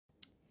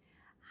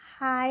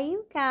Hi,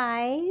 you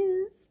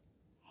guys.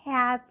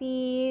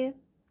 Happy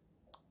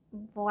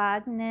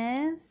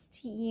Vlogmas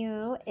to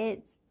you.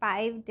 It's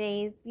 5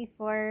 days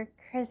before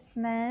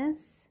Christmas.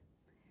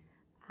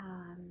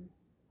 Um,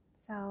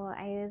 so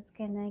I was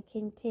gonna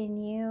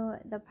continue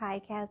the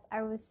podcast.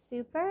 I was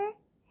super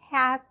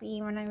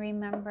happy when I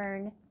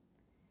remembered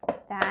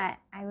that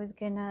I was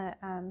gonna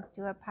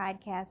do a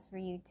podcast for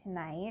you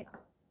tonight.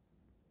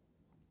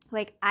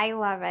 Like, I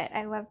love it.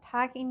 I love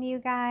talking to you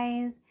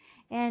guys,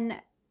 and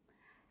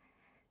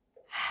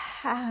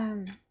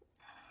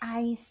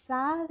I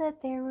saw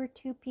that there were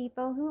 2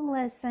 people who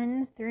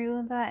listened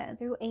through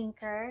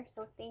Anchor,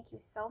 so thank you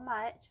so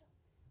much.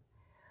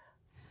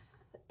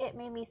 It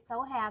made me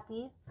so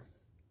happy.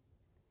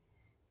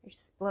 You're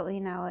just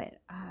blowing out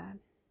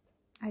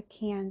a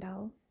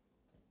candle.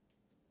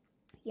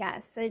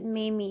 Yes, it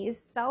made me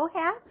so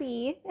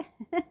happy.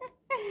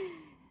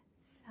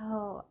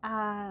 So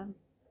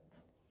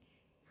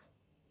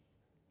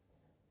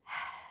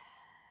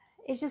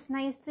it's just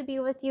nice to be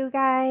with you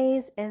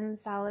guys and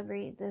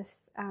celebrate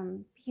this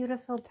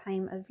beautiful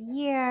time of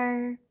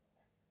year.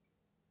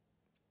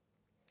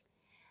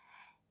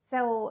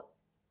 So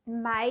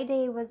my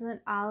day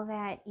wasn't all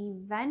that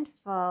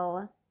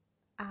eventful,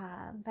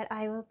 but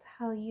I will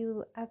tell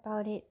you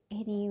about it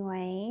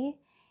anyway.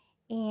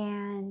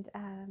 And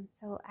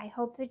so I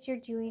hope that you're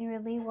doing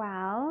really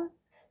well,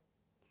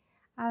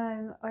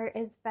 or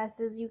as best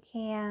as you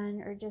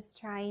can, or just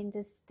trying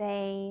to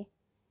stay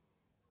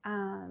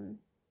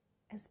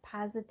as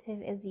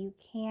positive as you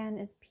can,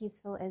 as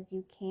peaceful as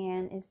you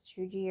can, as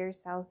true to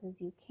yourself as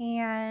you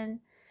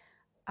can.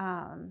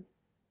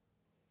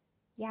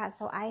 Yeah,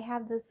 so I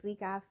have this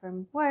week off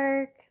from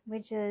work,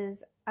 which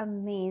is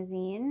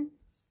amazing.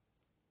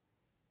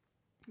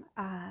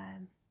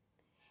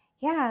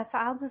 Yeah, so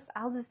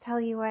I'll just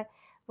tell you what.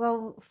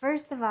 Well,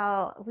 first of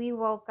all, we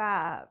woke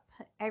up,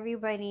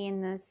 everybody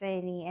in the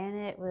city, and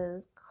it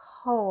was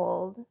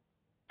cold.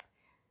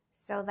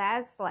 So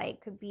that's like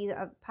could be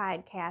a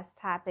podcast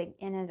topic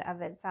in and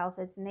of itself.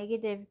 It's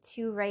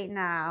 -2 right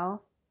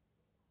now.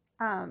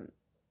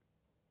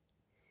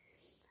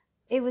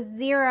 It was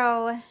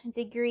 0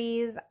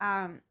 degrees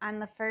on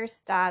the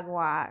first dog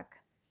walk,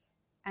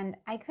 and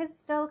I could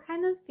still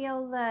kind of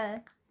feel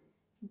the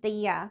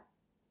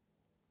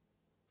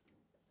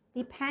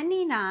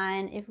depending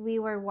on if we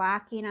were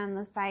walking on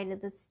the side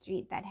of the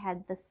street that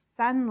had the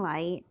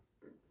sunlight,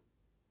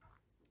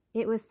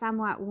 it was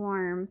somewhat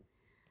warm.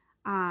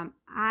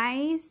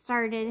 I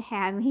started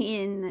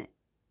having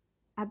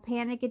a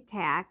panic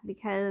attack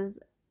because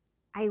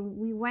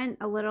we went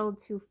a little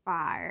too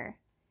far.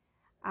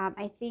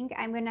 I think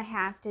I'm gonna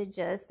have to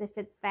just, if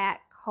it's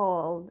that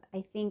cold,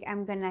 I think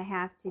I'm gonna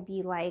have to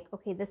be like,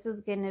 okay, this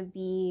is gonna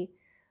be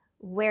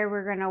where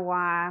we're gonna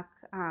walk.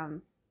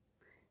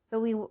 So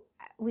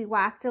we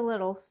walked a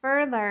little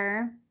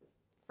further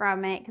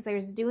from it because I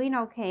was doing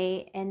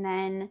okay, and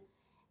then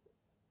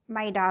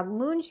my dog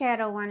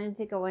Moonshadow wanted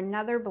to go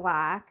another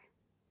block,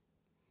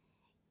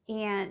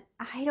 and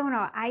I don't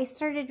know, I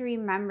started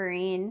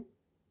remembering,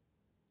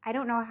 I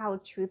don't know how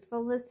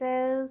truthful this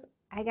is.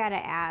 I gotta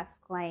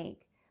ask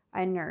like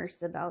a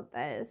nurse about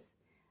this.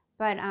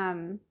 But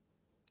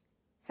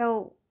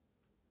so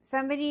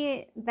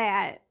somebody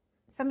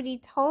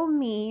told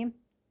me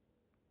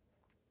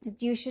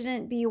that you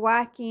shouldn't be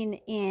walking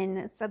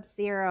in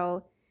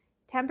sub-zero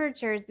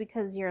temperatures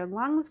because your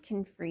lungs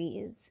can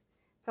freeze.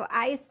 So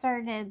I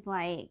started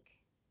like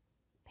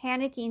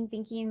panicking,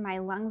 thinking my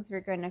lungs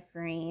were going to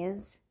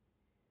freeze.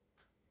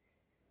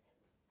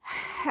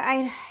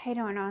 I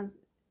don't know.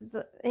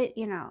 It,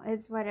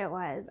 it's what it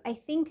was. I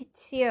think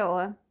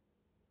too,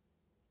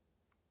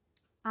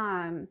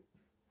 I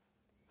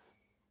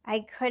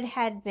could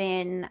have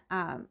been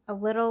a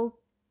little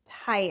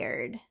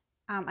tired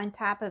on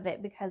top of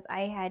it because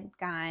I had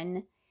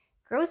gone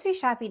grocery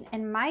shopping,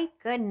 and my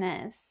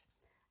goodness,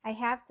 I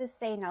have to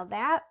say, now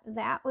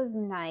that was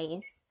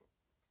nice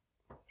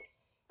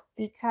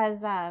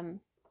because I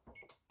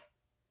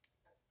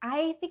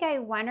think I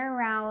went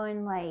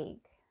around like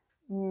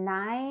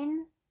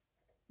 9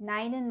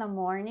 in the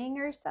morning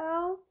or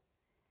so,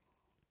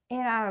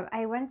 and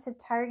I went to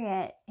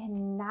Target,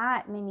 and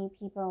not many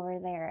people were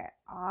there at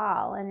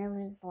all, and it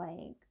was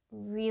like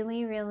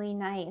really, really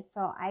nice.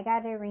 So I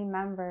got to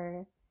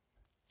remember,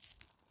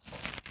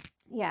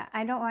 yeah,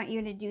 I don't want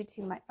you to do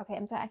too much. Okay,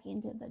 I'm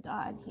talking to the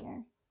dog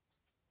here.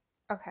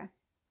 Okay.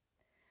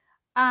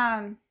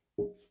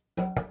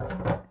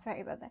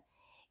 Sorry about that.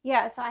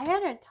 Yeah, so I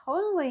had to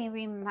totally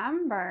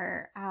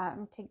remember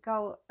to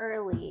go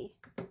early.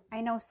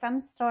 I know some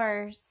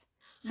stores,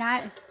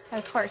 not,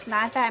 of course,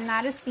 not that I'm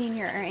not a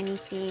senior or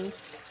anything,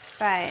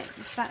 but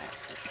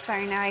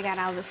sorry, now I got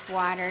all this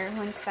water.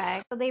 One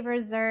sec. So they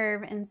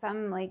reserve in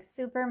some like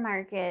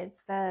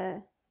supermarkets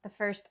the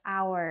first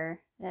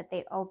hour that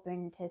they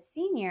open to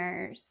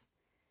seniors.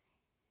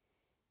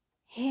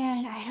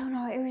 And I don't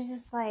know, it was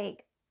just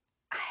like,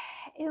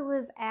 it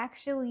was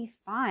actually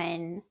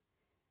fun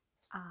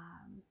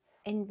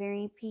and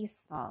very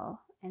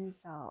peaceful. And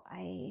so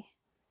I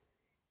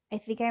I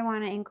think I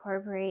want to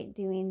incorporate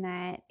doing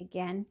that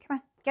again. Come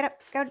on, get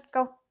up, go,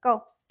 go,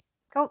 go,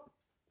 go.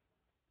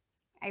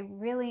 I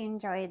really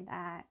enjoyed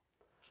that.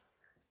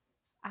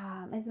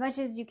 As much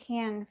as you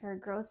can for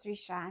grocery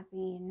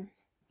shopping.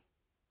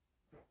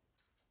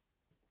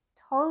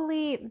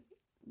 Totally,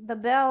 the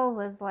bill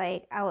was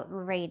like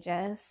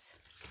outrageous.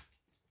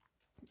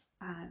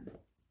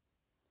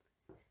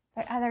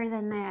 But other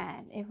than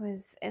that, it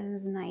was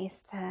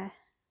nice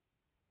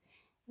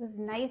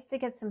to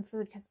get some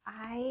food because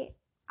I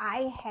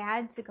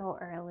had to go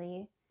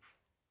early.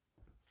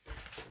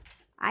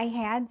 I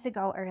had to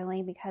go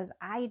early because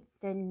I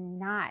did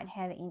not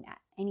have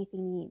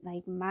anything to eat.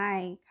 Like,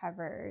 my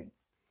cupboards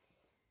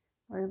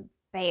were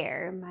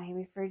bare. My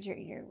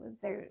refrigerator was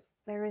there.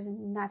 There was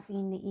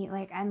nothing to eat.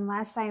 Like,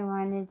 unless I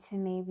wanted to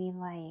maybe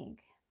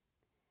like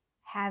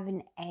have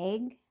an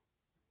egg,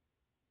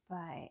 but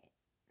I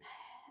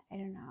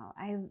don't know.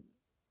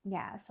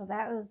 Yeah, so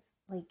that was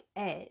like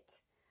it.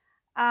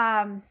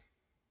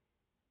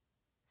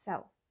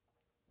 So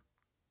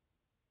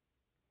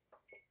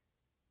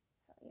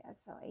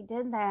so I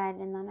did that,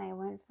 and then I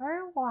went for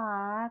a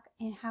walk.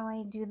 And how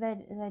I do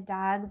the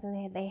dogs,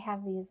 they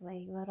have these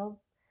like little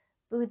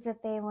boots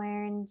that they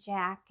wear and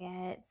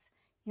jackets,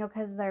 you know,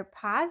 because their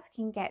paws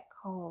can get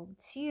cold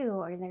too,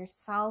 or there's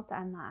salt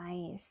on the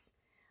ice.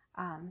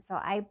 So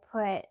I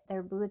put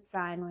their boots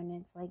on when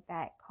it's like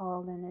that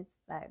cold, and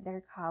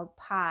they're called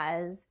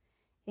paws.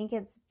 I think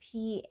it's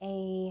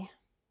PAWZ.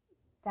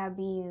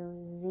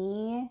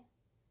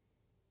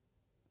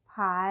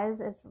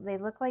 Paws. They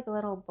look like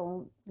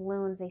little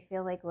balloons. They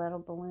feel like little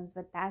balloons,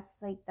 but that's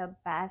like the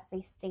best.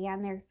 They stay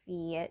on their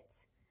feet.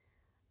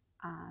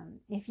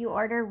 If you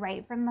order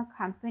right from the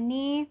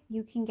company,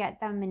 you can get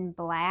them in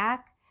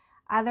black.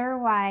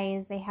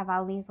 Otherwise, they have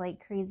all these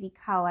like crazy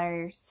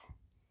colors.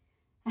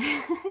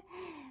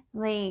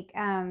 Like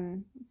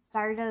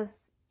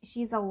Stardust,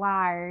 she's a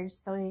large,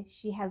 so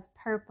she has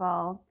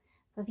purple.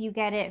 But if you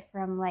get it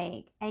from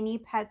like any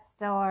pet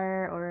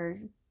store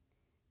or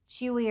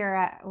Chewy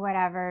or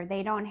whatever,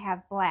 they don't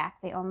have black.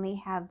 They only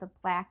have the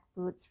black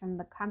boots from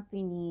the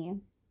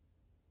company.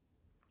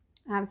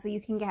 So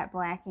you can get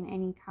black in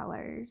any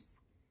colors.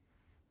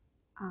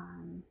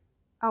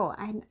 Oh,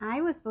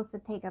 I was supposed to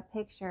take a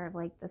picture of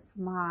like the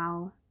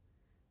small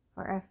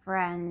for a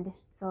friend.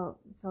 So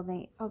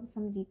somebody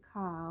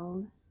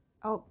called.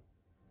 Oh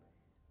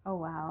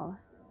well.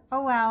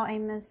 Oh well, I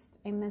missed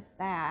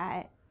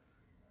that.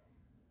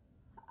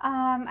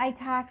 I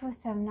talked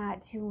with them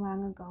not too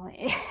long ago.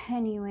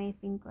 Anyway, I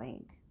think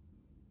like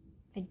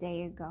a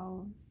day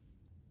ago.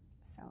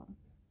 So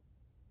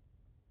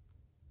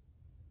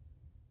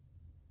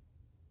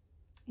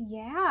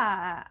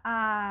yeah.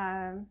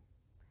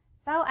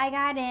 So I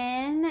got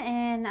in,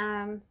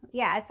 and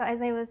yeah, so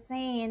as I was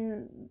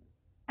saying,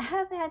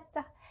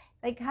 that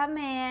they come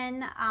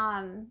in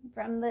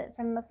from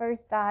the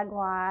first dog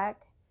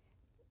walk,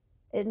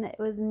 and it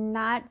was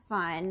not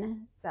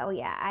fun. So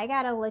yeah, I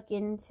gotta look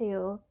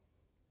into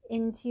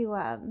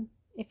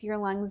if your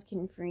lungs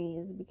can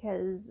freeze,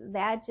 because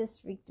that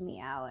just freaked me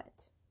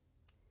out.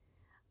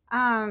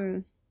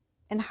 And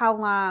how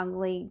long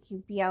like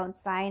you'd be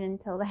outside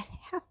until that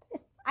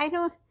happens. I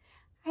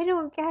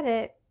don't get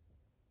it.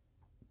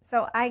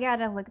 So I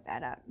gotta look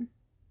that up.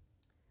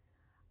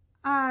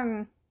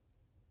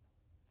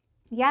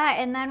 Yeah,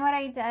 and then what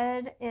I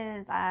did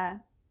is I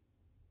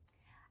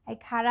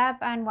caught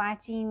up on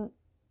watching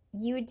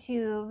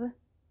YouTube,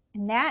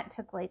 and that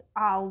took like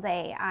all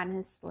day,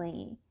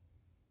 honestly.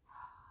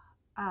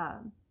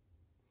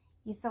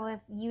 So if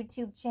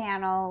YouTube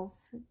channels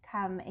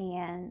come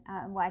and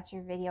watch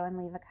your video and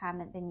leave a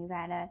comment, then you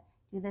gotta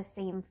do the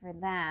same for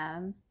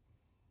them.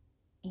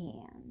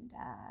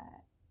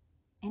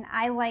 And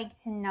I like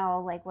to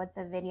know like what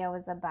the video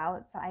is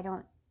about, so I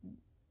don't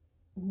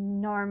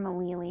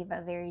normally leave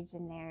a very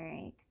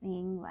generic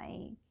thing.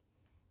 Like,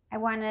 I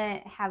want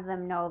to have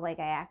them know like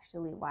I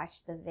actually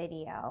watched the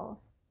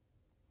video.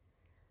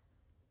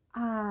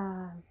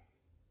 And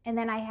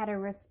then I had to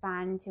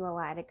respond to a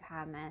lot of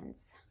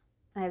comments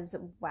as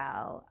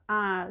well.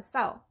 And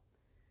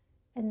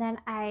then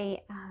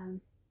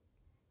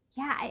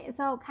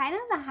so kind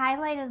of the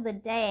highlight of the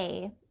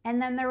day. And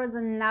then there was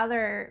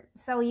another,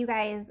 so you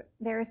guys,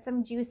 there was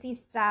some juicy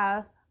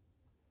stuff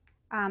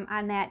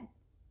on that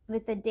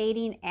with the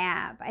dating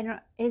app.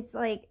 It's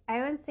like, I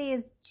wouldn't say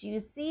it's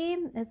juicy.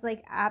 It's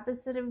like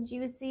opposite of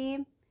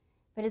juicy,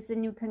 but it's a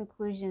new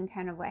conclusion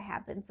kind of what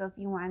happened. So if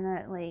you want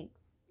to like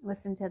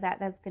listen to that,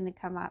 that's going to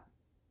come up.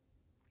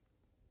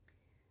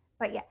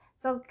 But yeah,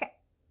 so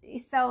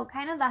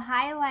kind of the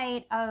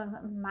highlight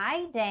of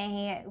my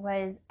day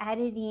was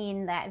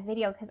editing that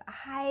video, because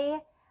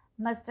I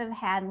must have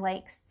had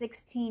like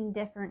 16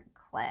 different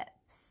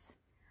clips,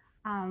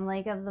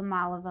 like of the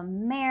Mall of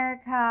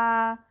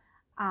America.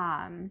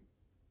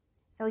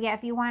 So yeah,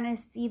 if you want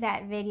to see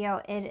that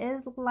video, it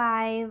is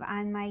live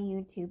on my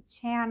YouTube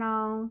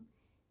channel.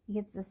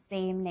 It's the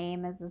same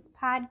name as this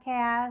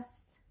podcast.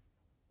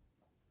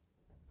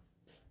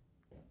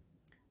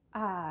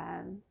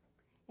 And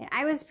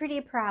I was pretty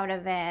proud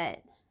of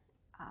it.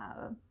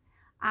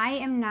 I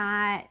am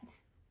not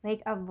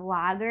like a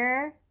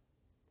vlogger,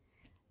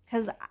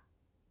 because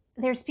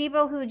there's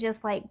people who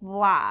just like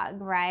vlog,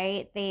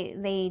 right?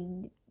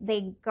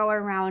 They go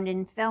around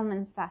and film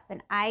and stuff,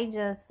 and I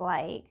just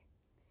like,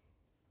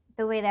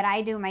 the way that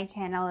I do my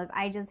channel is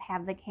I just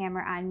have the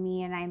camera on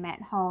me and I'm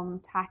at home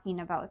talking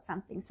about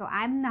something. So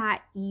I'm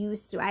not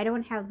used to, I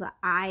don't have the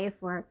eye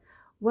for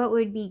what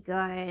would be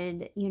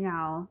good, you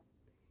know,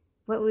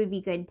 what would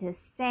be good to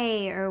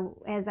say, or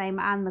as I'm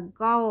on the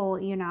go,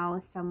 you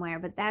know, somewhere.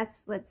 But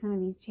that's what some of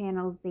these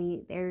channels,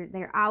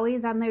 they're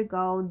always on their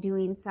go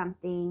doing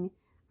something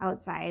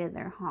outside of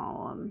their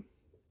home.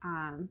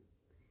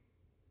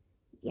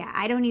 Yeah,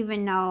 I don't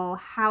even know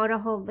how to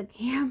hold the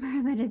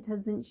camera that it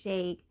doesn't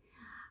shake.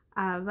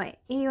 But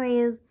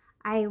anyways,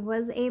 I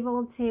was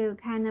able to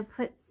kind of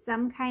put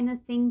some kind of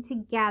thing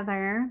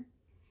together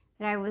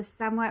that I was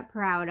somewhat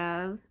proud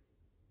of.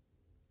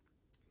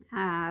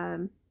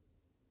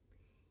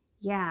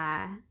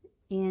 Yeah,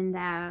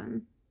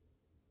 and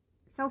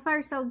so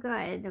far so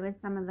good with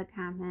some of the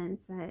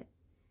comments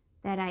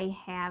that I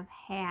have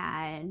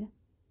had.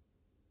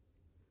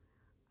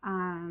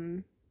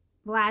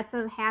 Lots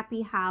of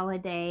happy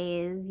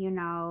holidays, you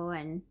know,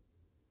 and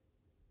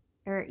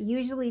or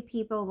usually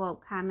people will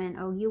comment,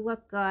 "Oh, you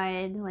look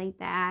good," like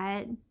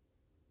that.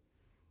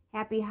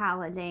 Happy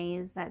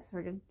holidays, that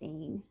sort of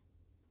thing.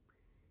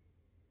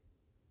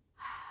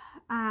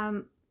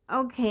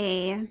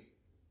 Okay.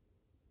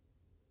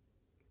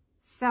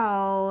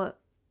 So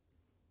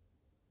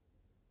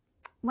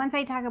once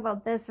I talk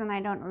about this, and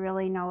I don't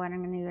really know what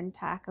I'm going to even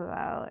talk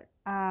about.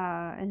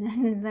 And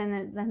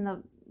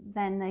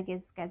then it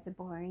just gets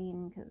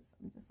boring, because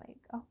I'm just like,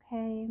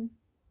 okay.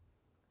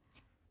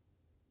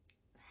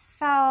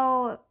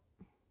 So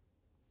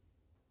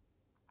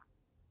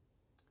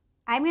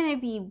I'm going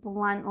to be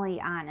bluntly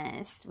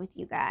honest with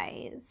you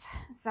guys.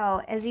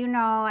 So as you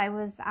know, I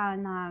was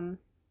on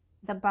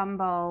the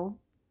Bumble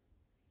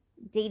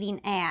dating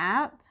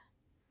app,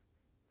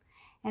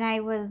 and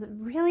I was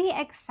really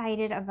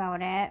excited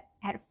about it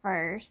at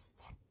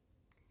first,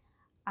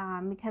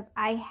 because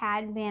I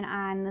had been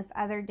on this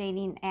other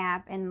dating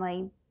app, and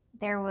like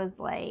there was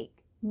like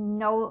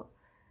no,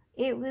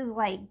 it was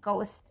like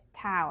ghost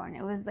town.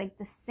 It was like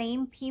the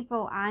same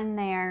people on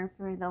there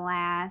for the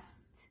last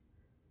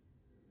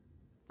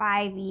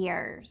 5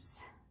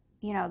 years.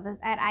 You know,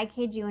 and I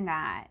kid you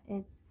not,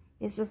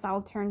 it's this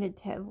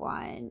alternative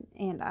one,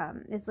 and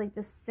it's like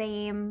the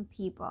same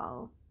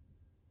people.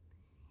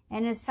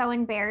 And it's so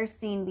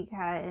embarrassing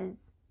because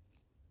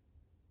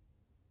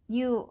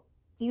you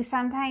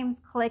sometimes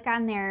click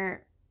on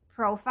their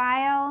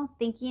profile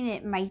thinking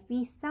it might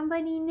be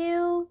somebody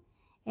new,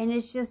 and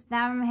it's just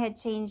them had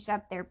changed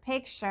up their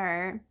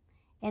picture,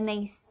 and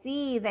they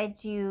see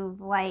that you've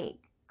like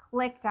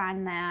clicked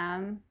on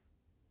them,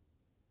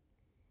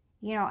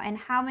 you know. And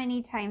how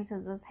many times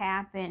has this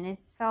happened?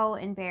 It's so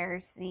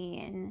embarrassing.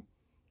 And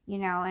you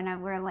know,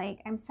 and we're like,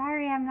 I'm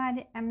sorry, I'm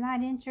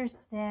not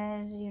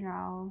interested, you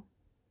know.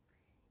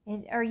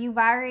 Or you've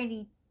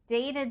already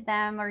dated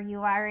them, or you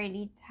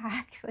already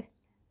talked with,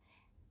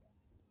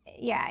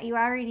 yeah, you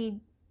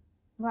already,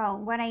 well,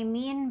 what I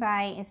mean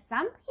by is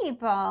some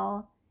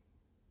people,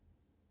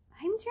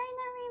 I'm trying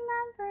to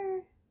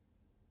remember.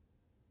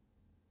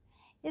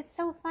 It's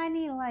so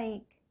funny,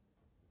 like,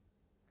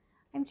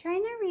 I'm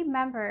trying to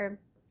remember.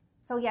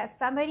 So yeah,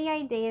 somebody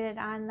I dated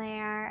on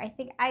there, I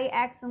think I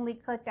accidentally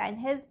clicked on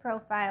his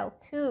profile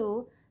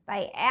too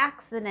by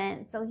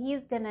accident. So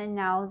he's gonna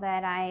know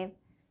that I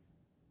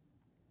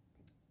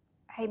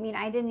mean,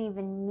 I didn't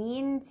even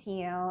mean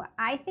to.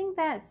 I think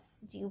that's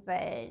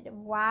stupid.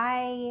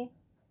 Why?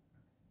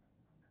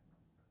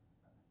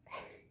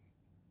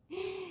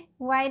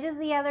 Why does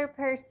the other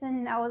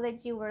person know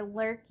that you were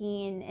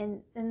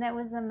lurking, and that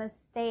was a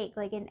mistake,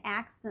 like an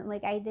accident,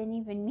 like I didn't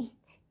even mean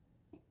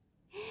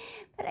to.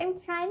 But I'm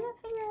trying to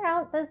figure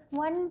out this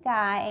one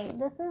guy.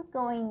 This is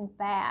going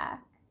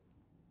back.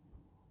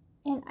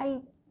 And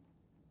I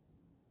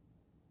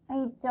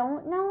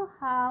don't know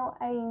how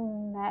I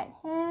met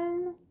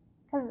him,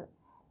 because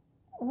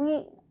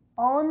we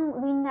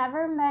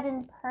never met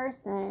in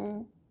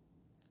person.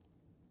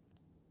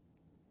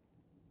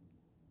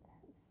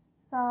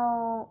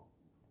 So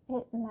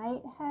it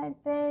might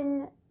have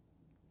been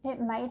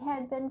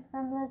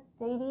from this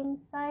dating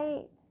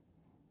site,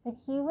 but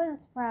he was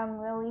from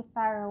really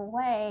far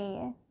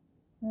away.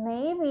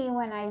 Maybe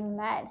when I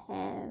met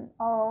him.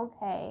 Oh,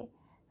 okay.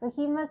 So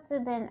he must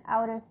have been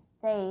out of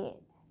state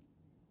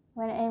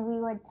and we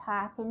would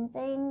talk and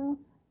things.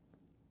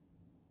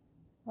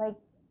 Like,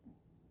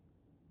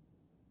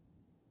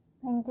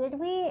 and did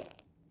we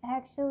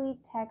actually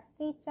text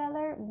each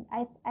other?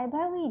 I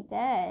bet we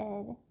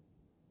did.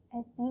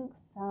 I think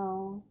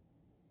so.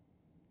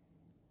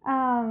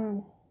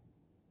 And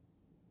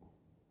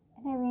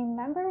I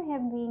remember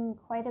him being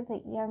quite a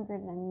bit younger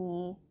than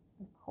me,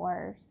 of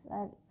course.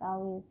 That's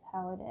always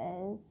how it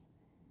is.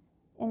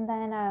 And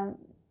then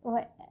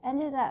what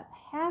ended up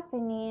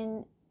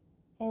happening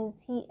is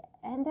he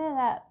ended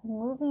up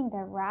moving to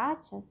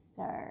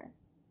Rochester.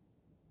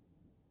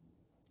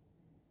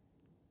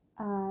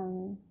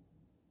 and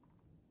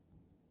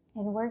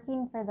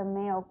working for the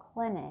Mayo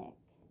Clinic.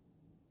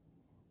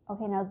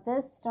 Okay, now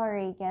this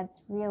story gets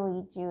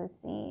really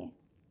juicy.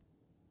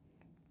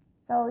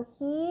 So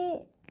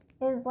he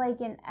is like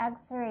an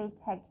X-ray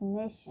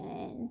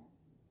technician.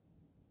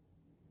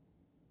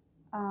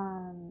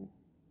 And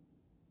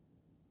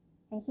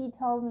he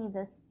told me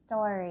this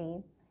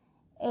story.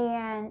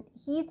 And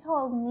he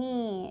told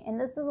me, and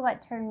this is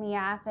what turned me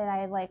off, and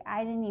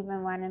I didn't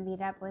even want to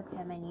meet up with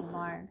him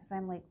anymore, because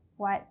I'm like,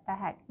 what the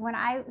heck?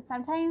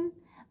 Sometimes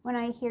when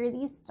I hear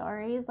these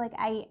stories, like,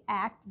 I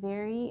act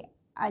very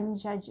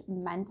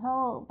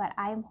unjudgmental, but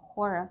I'm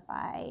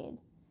horrified.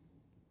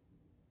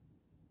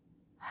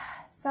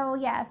 So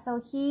yeah, so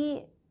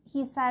he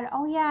said,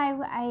 oh yeah,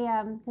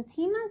 I because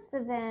he must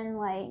have been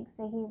like,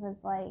 say he was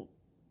like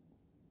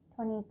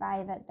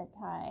 25 at the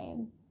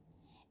time.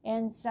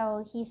 And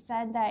so he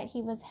said that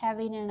he was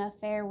having an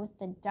affair with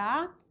the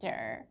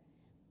doctor.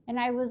 And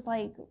I was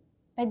like,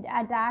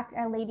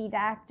 a lady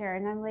doctor.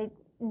 And I'm like,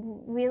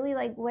 really?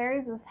 Like, where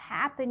is this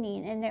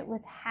happening? And it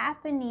was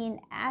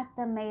happening at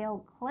the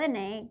Mayo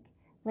Clinic,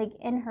 like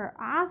in her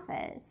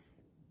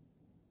office,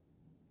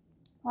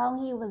 while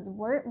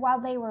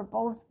they were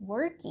both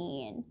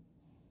working.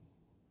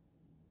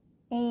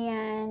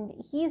 And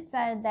he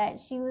said that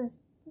she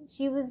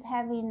was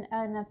having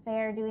an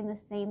affair, doing the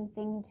same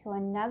thing to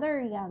another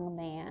young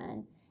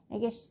man. I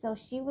guess so.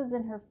 She was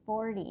in her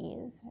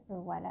 40s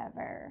or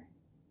whatever,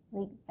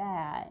 like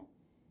that.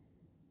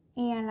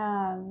 And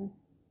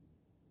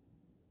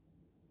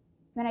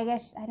I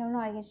guess, I don't know,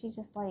 I guess she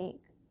just like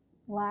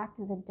locked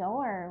the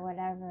door or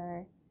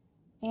whatever.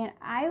 And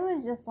I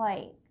was just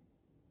like,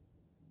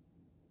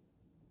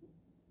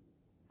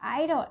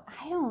 I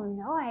don't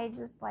know. I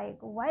just like,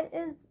 what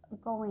is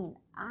going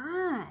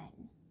on?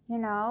 You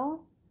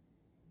know?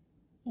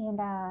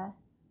 And I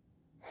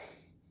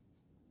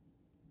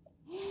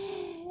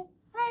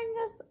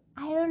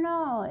don't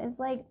know. It's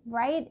like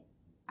right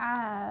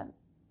at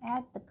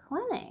the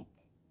clinic,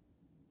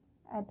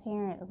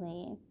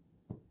 apparently.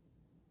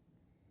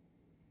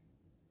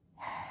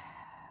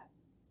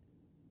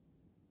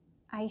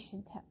 I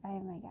should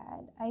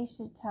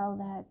tell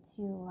that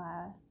to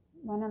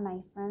one of my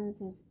friends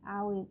who's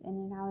always in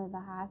and out of the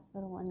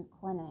hospital and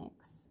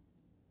clinics.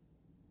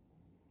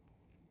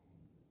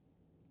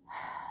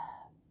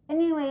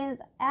 Anyways,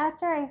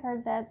 after I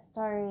heard that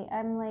story,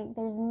 I'm like,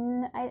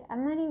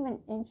 I'm not even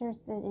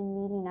interested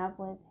in meeting up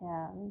with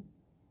him.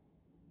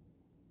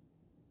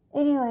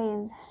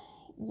 Anyways,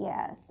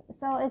 yes.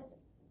 So it's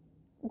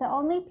the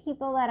only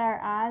people that are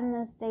on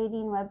this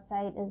dating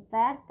website is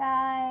that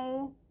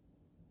guy,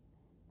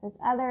 this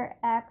other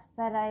ex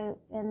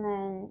and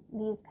then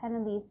these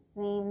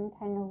same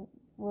kind of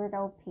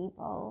weirdo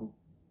people.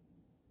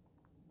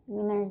 I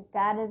mean, there's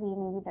gotta be,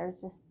 maybe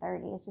there's just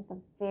 30. It's just a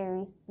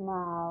very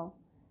small,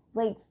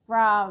 like,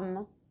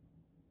 from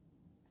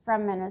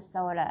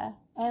Minnesota.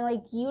 And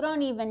like, you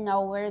don't even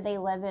know where they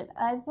live.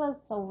 That's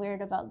what's so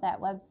weird about that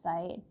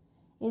website,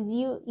 is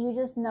you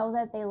just know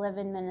that they live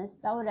in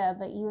Minnesota,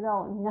 but you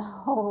don't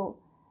know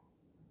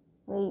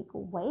like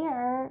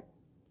where.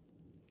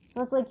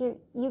 So it's like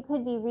you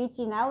could be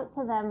reaching out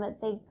to them, but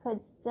they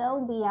could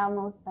still be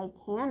almost by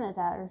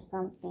Canada or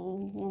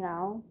something, you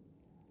know.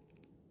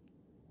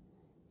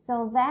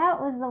 So that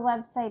was the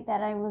website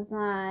that I was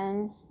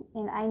on,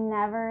 and I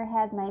never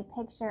had my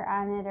picture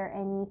on it or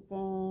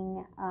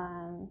anything.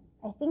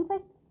 I think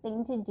the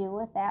thing to do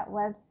with that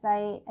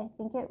website, I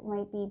think it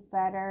might be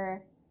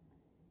better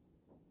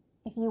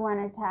if you want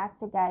to talk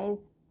to guys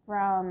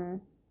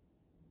from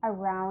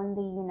around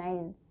the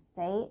United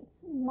States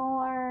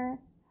more.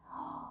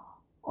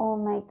 Oh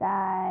my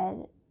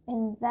God.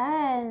 And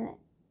then,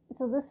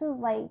 so this is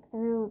like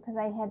through, because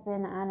I had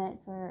been on it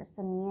for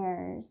some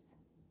years.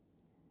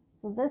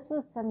 So this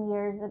was some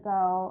years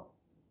ago.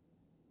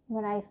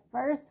 When I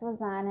first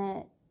was on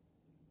it,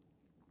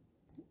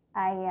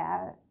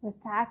 I was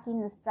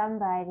talking to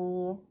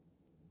somebody.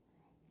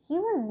 He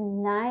was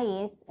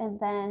nice, and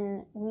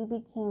then we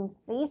became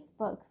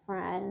Facebook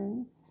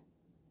friends.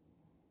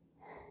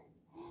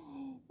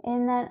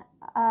 And then,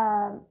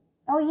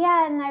 oh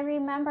yeah, and I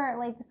remember,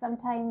 like,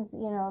 sometimes,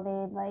 you know,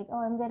 they'd like,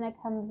 oh, I'm gonna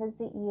come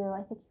visit you.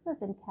 I think he was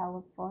in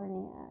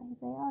California. He'd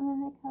say, oh, I'm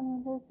gonna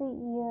come visit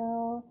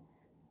you.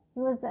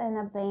 He was in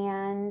a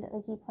band,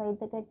 like, he played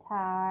the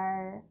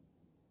guitar.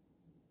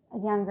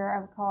 Younger,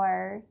 of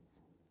course.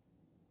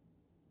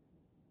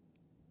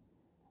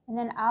 And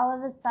then all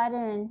of a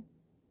sudden,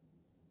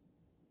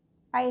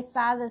 I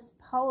saw this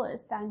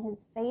post on his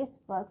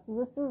Facebook. So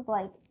this was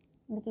like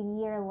a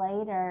year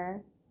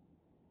later.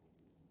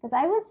 Because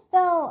I would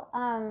still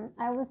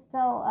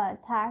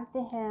talk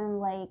to him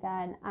like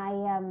on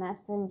IM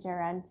Messenger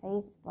on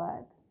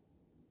Facebook.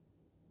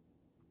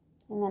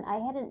 And then I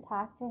hadn't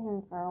talked to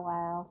him for a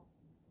while.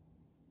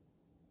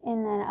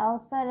 And then all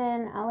of a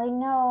sudden, all I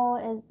know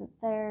is that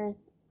there's,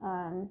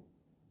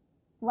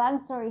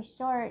 long story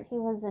short, he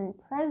was in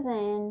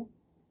prison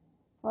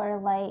for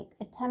like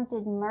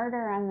attempted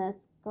murder on this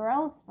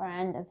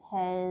girlfriend of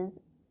his.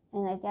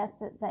 And I guess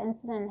that the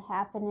incident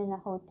happened in a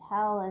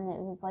hotel, and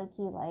it was like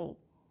he like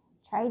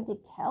tried to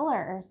kill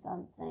her or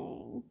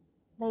something.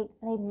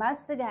 They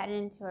must have gotten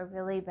into a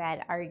really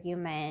bad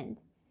argument,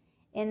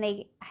 and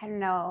I don't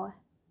know,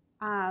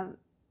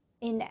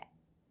 and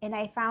and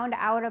I found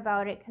out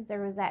about it because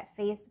there was that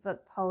Facebook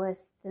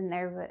post, and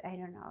there was, I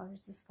don't know, it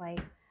was just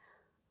like,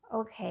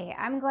 okay,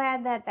 I'm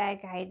glad that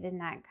that guy did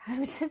not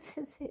come to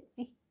visit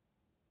me.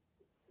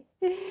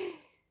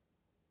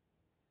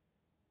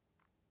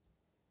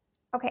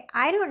 Okay,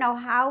 I don't know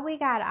how we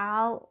got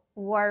all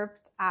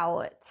warped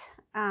out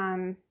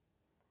of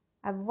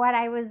what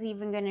I was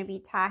even going to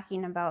be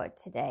talking about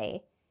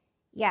today.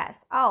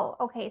 Yes. Oh,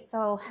 okay.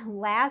 So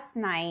last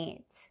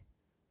night,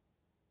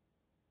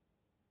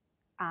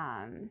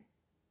 I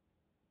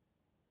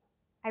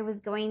was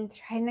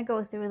trying to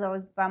go through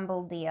those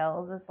Bumble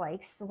deals. It's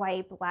like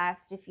swipe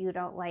left if you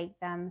don't like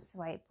them,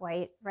 swipe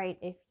right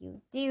if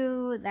you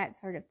do, that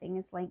sort of thing.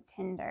 It's like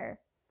Tinder.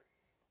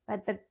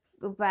 But the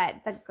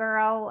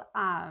girl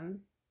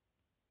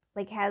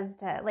like has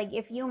to, like,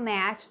 if you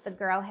match, the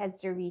girl has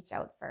to reach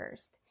out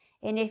first.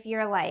 And if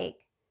you're like,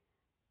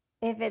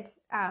 if it's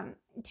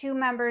two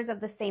members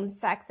of the same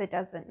sex, it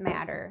doesn't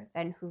matter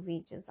then who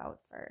reaches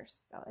out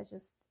first. So it's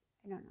just,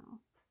 I don't know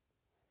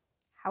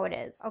how it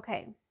is.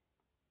 Okay.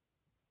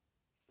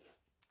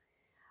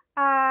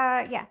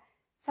 Yeah.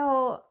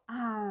 So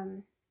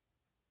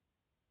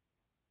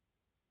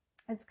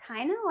it's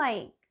kind of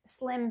like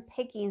slim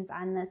pickings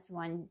on this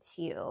one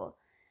too.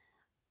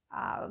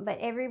 But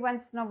every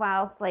once in a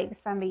while, it's like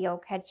somebody will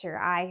catch your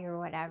eye or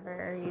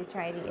whatever, or you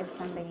try to give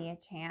somebody a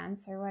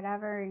chance or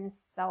whatever, and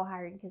it's so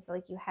hard because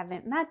like you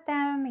haven't met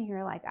them, and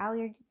you're like,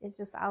 it's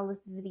just all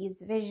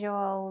these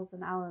visuals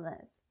and all of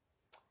this.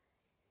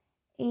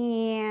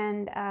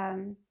 And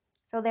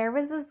so there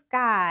was this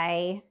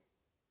guy.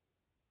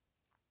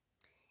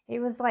 It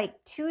was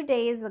like 2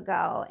 days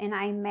ago, and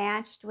I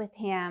matched with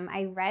him.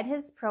 I read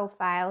his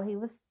profile. He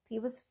was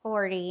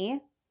 40.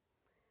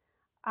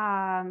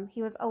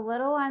 He was a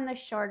little on the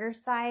shorter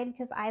side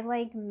because I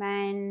like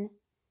men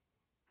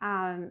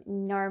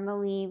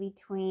normally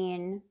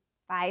between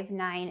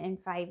 5'9" and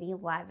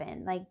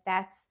 5'11". Like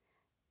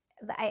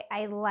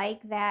I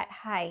like that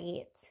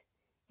height.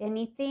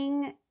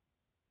 Anything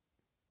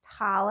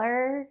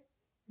taller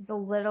is a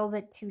little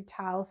bit too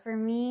tall for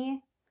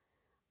me.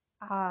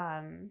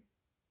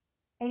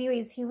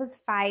 Anyways, he was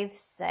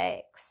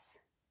 5'6".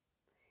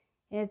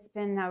 It's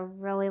been a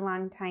really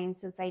long time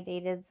since I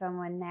dated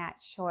someone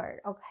that short.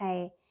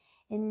 Okay.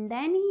 And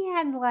then he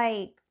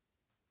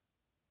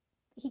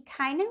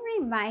kind of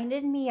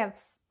reminded me of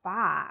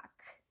Spock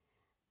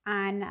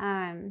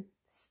on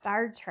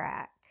Star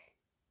Trek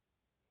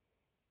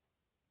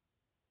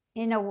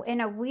in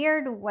a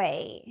weird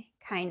way,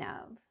 kind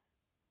of.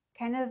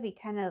 He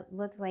kind of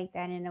looked like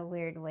that in a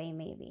weird way,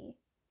 maybe.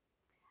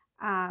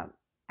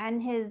 On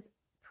his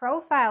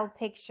profile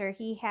picture,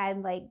 he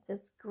had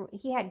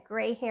he had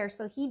gray hair,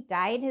 so he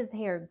dyed his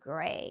hair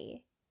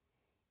gray.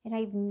 And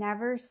I've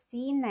never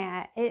seen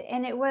that.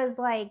 And it was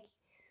like,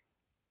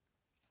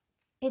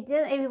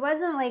 it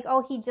wasn't like,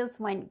 oh, he just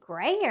went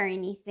gray or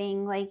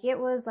anything. Like, it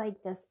was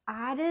like this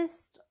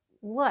oddest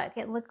look.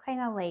 It looked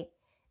kind of like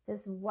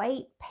this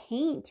white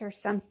paint or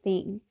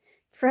something.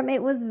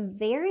 It was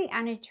very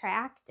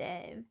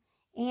unattractive.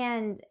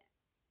 And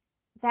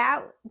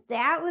that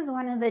was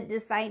one of the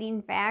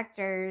deciding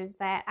factors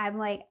that I'm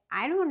like,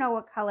 I don't know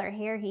what color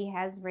hair he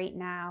has right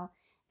now,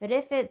 but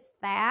if it's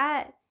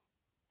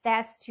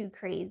that's too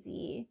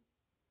crazy.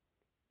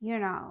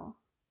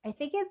 I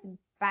think it's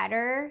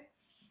better,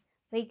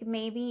 like,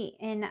 maybe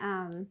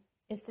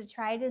is to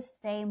try to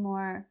stay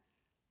more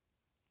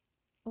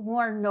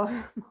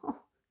normal.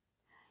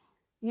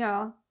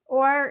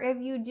 Or if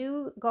you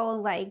do go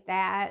like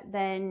that,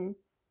 then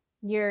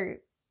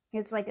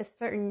it's like a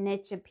certain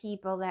niche of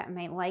people that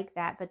might like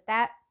that. But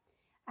I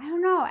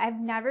don't know, I've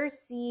never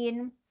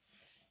seen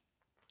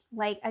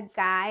like a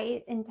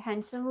guy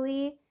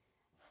intentionally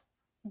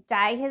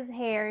dye his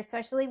hair,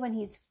 especially when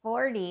he's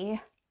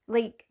 40.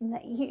 Like,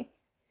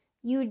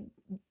 you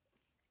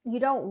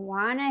don't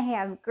want to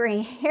have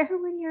gray hair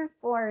when you're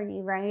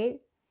 40, right?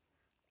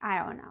 I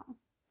don't know.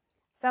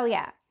 So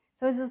yeah,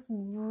 so it's just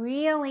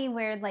really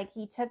weird. Like,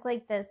 he took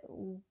like this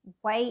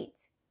white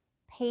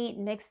paint,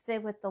 mixed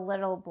it with the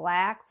little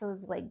black, so it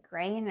was like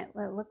gray, and it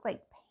looked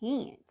like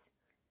paint.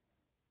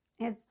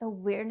 It's the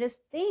weirdest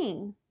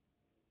thing.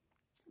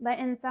 But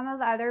in some of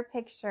the other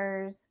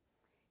pictures,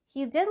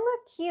 he did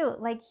look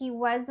cute. Like, he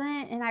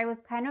wasn't, and I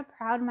was kind of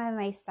proud of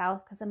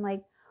myself because I'm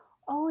like,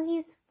 oh,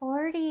 he's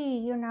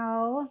 40,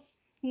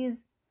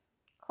 he's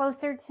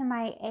closer to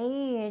my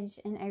age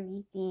and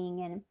everything.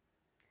 And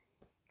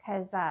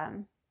because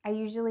I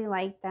usually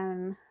like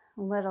them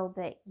a little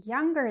bit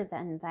younger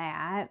than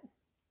that,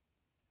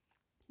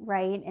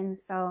 right? And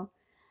so,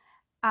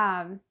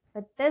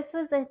 but this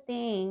was the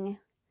thing,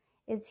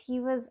 is he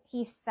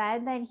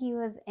said that he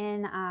was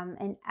in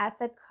an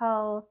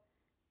ethical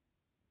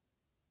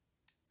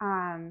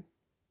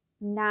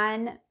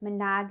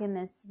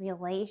non-monogamous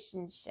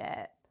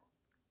relationship.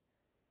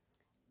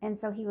 And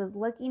so he was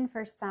looking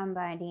for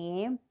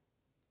somebody.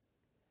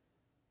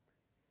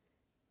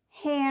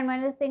 And one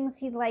of the things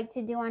he'd like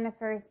to do on a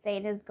first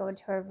date is go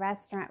to a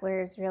restaurant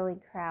where it's really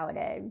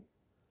crowded.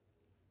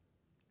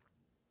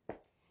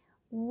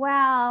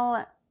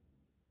 Well,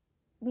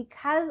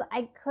 because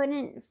I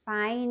couldn't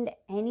find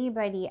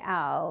anybody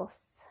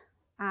else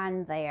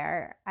on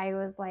there, I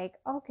was like,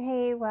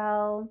 okay,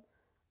 well,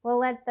 we'll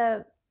let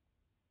the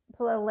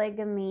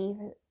polygamy,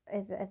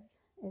 if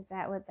is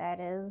that what that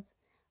is?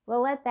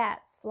 We'll let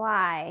that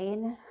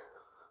slide.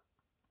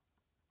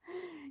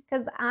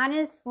 Because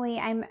honestly,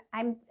 I'm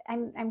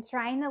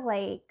trying to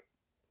like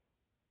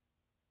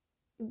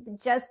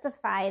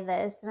justify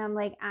this, and I'm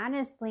like,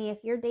 honestly, if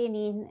you're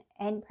dating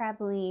and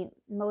probably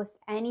most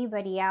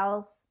anybody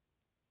else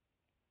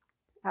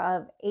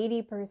of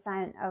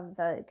 80% of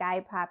the guy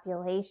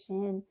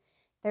population,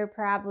 they're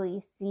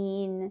probably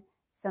seeing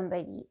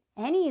somebody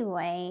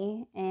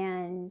anyway,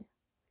 and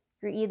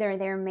you're either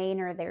their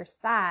main or their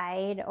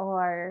side,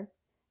 or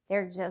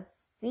they're just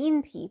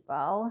seeing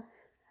people.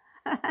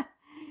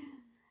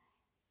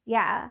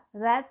 Yeah,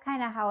 that's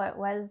kind of how it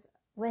was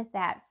with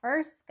that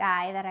first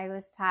guy that I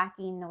was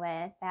talking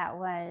with, that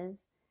was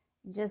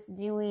just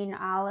doing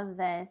all of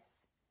this.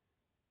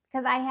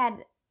 Because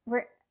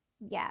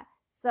yeah,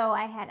 so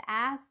I had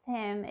asked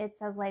him, it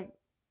says like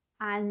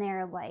on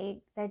there,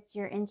 like that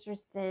you're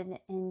interested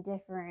in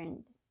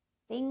different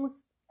things,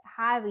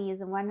 hobbies,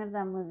 and one of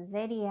them was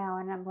video.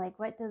 And I'm like,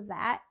 what does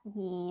that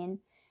mean?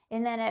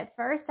 And then at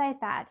first I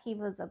thought he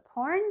was a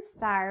porn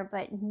star,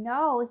 but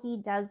no, he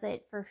does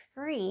it for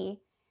free.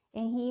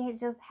 And he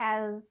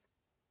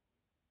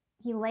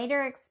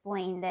later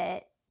explained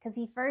it, because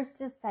he first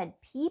just said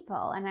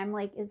people. And I'm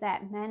like, is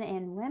that men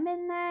and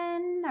women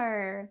then?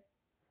 Or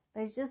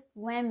it's just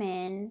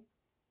women?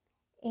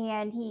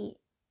 And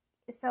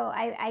so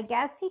I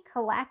guess he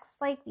collects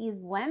like these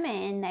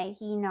women that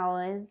he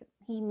knows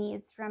he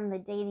meets from the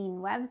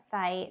dating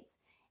websites.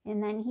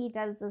 And then he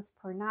does this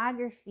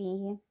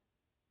pornography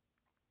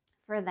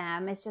for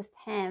them. It's just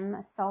him,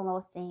 a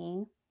solo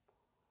thing.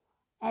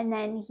 And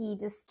then he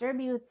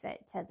distributes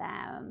it to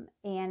them.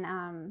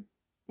 And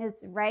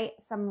it's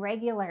some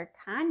regular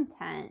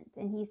content.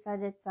 And he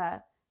said it's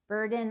a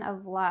burden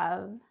of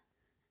love.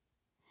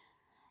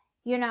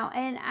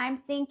 And I'm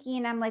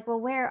thinking, I'm like, well,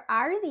 where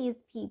are these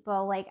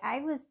people? Like, I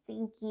was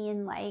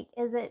thinking, like,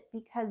 is it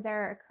because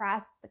they're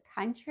across the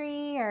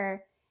country?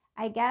 Or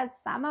I guess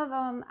some of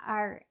them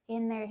are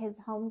in his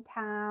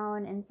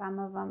hometown, and some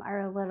of them are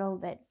a little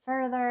bit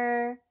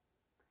further,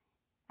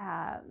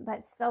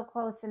 but still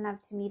close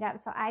enough to meet up.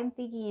 So I'm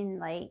thinking,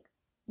 like,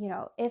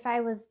 if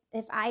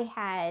I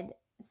had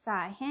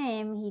saw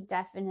him, he'd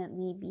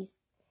definitely be,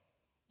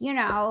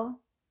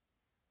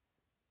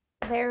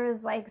 there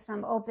was like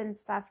some open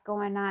stuff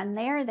going on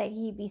there that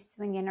he'd be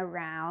swinging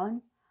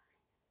around.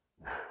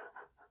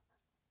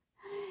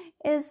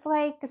 It's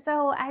like,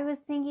 so I was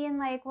thinking,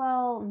 like,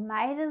 well,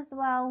 might as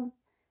well,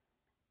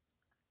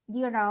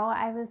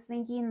 I was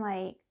thinking,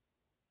 like,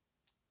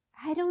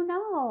 I don't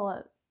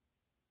know.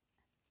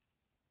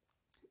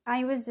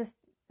 I was just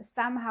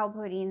somehow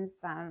putting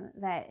some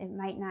that it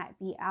might not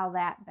be all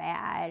that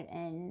bad.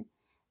 And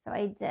so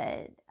I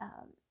did,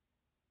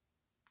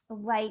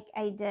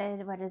 I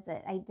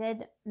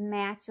did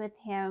match with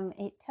him.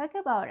 It took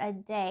about a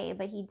day,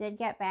 but he did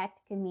get back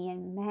to me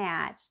and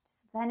matched.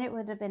 So then it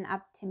would have been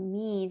up to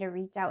me to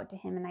reach out to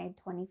him, and I had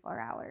 24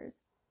 hours.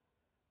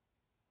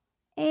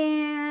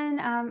 And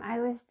I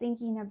was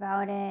thinking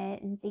about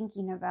it, and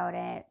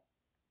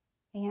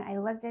I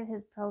looked at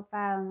his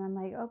profile, and I'm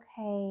like,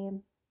 okay,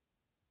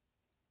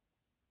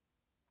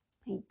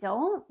 I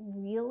don't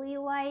really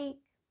like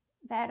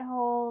that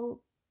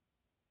whole,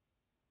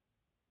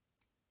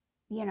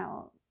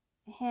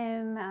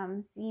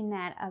 him seeing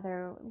that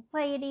other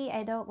lady.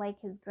 I don't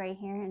like his gray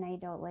hair, and I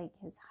don't like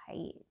his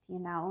height,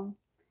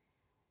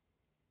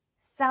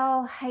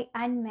 So I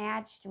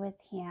unmatched with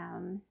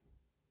him.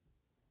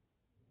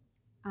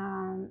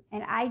 And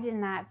I did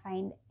not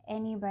find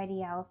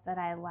anybody else that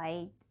I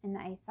liked. And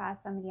I saw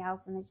somebody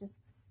else, and it just,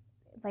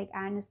 like,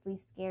 honestly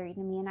scary to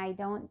me. And I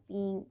don't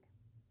think,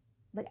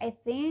 like, I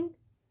think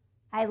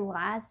I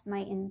lost my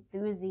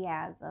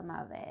enthusiasm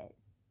of it.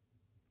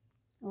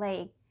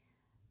 Like,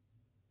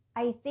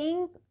 I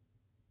think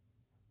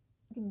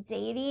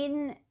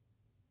dating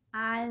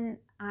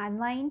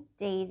online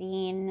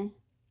dating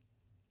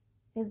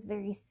is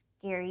very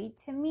scary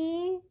to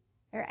me,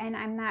 and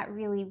I'm not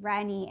really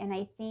ready. And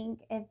I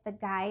think if the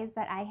guys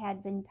that I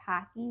had been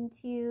talking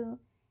to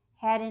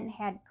hadn't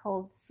had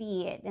cold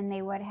feet and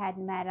they would have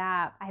met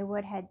up, I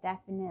would have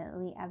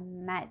definitely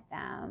met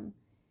them.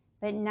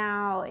 But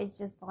now it's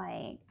just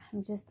like,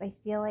 I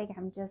feel like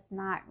I'm just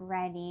not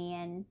ready,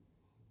 and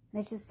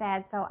it's just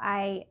sad. So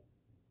I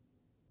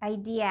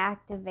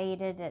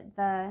deactivated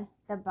the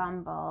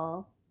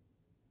Bumble.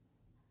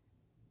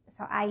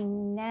 So I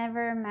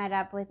never met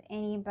up with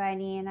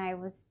anybody, and I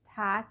was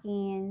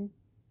talking.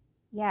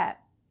 Yeah,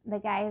 the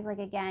guy's like,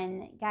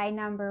 again, guy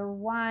number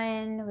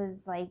one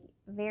was like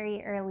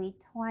very early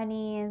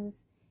 20s,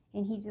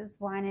 and he just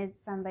wanted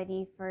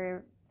somebody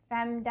for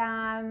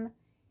femdom,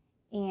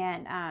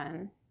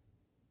 and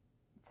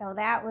so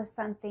that was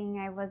something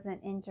I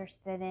wasn't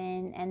interested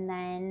in. And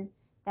then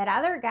that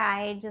other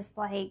guy just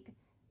like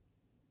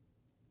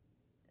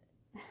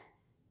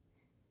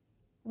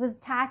was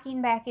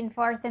talking back and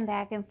forth and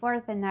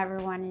never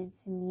wanted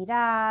to meet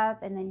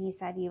up. And then he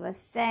said he was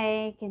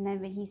sick, and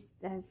then he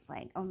was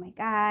like, oh my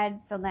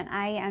God. So then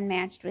I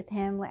unmatched with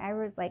him. I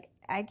was like,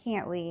 I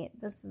can't wait.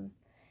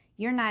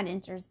 You're not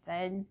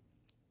interested.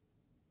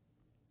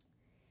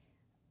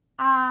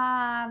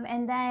 And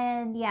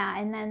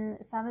then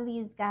some of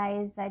these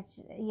guys that,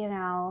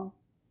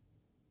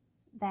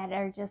 that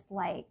are just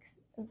like,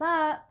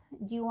 Zup,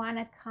 do you want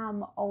to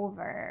come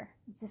over?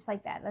 Just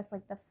like that. That's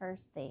like the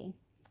first thing.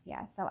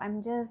 Yeah, so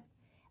I'm just,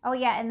 oh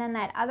yeah, and then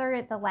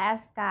the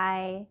last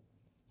guy,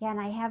 yeah,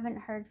 and I haven't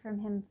heard from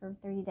him for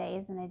 3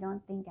 days, and I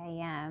don't think I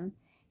am,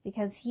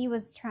 because he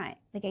was trying,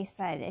 like I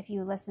said, if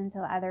you listen to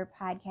other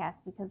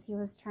podcasts, because he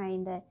was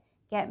trying to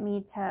get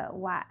me to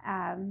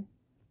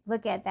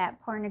look at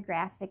that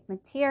pornographic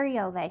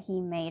material that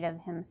he made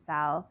of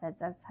himself.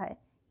 That's how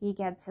he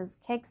gets his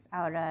kicks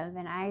out of,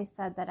 and I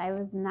said that I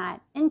was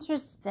not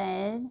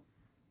interested,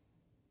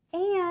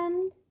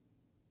 and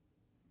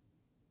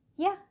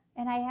yeah.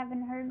 And I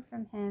haven't heard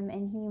from him,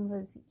 and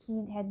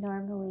he had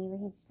normally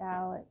reached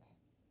out.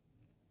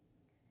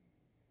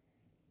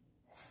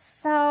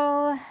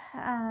 So,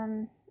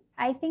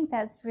 I think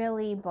that's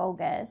really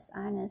bogus,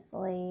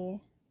 honestly.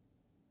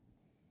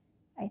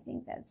 I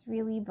think that's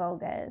really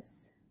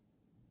bogus.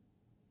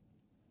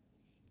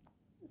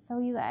 So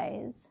you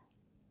guys,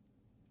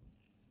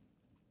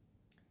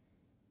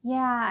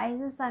 yeah,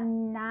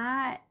 I'm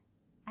not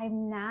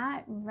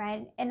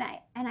ready,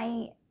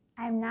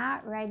 I'm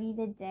not ready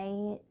to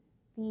date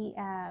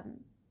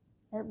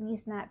at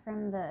least not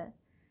from the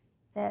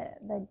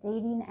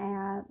dating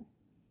app.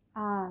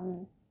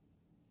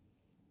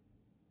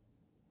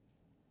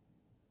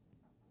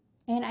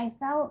 And I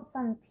felt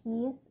some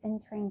peace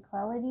and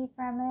tranquility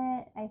from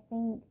it. I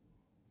think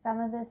some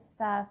of this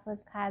stuff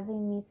was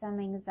causing me some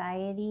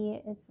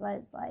anxiety. It's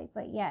like,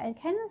 but yeah, it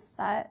kind of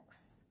sucks.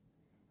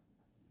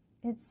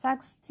 It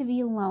sucks to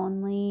be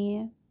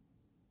lonely,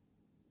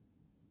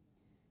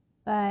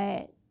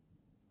 but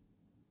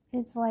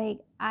it's like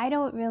I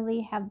don't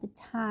really have the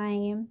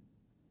time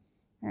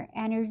or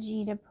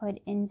energy to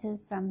put into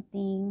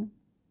something,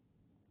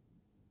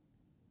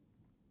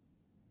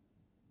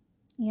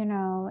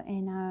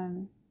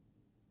 and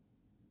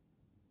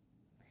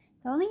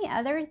the only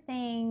other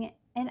thing,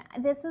 and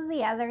this is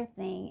the other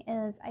thing,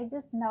 is I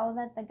just know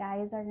that the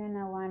guys are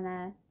gonna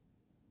wanna,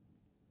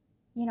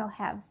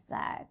 have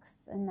sex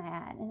and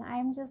that, and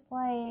I'm just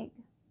like,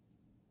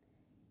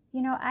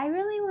 I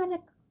really want to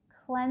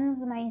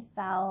cleanse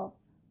myself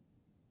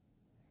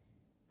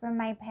from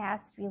my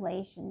past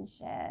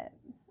relationship.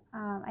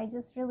 I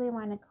just really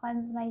want to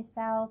cleanse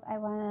myself. I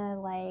want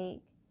to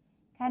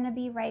kind of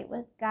be right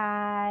with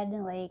God.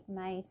 Like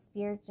my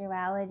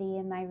spirituality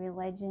and my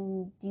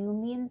religion do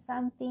mean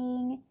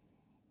something.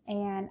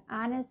 And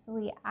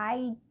honestly,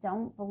 I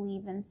don't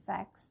believe in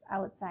sex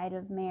outside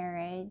of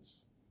marriage.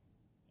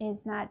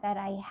 It's not that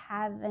I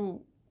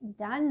haven't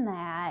done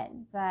that,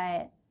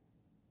 but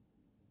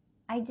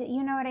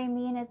you know what I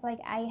mean? It's like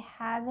I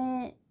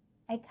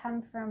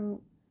come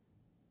from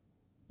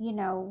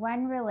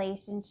one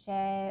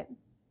relationship,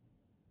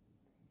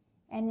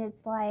 and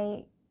it's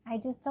like I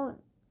just don't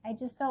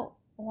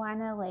want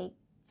to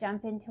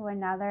jump into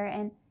another.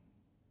 And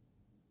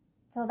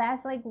so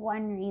that's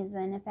one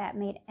reason, if that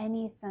made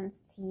any sense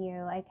to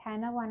you. I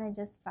kind of want to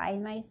just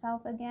find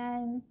myself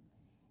again.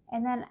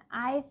 And then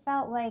I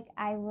felt like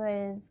I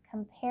was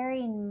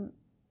comparing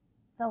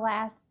the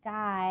last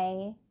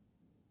guy,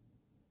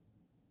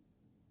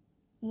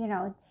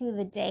 to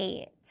the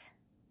date.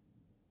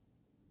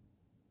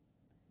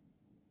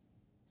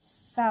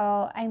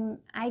 So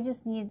I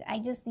just need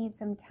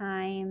some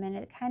time, and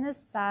it kind of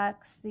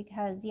sucks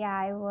because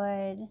it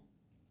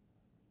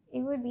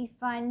would be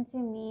fun to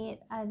meet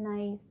a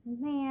nice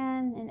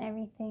man and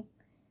everything.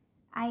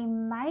 I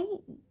might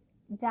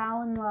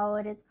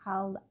download, it's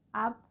called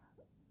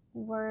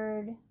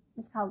Upward.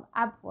 It's called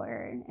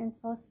Upward, and it's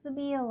supposed to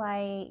be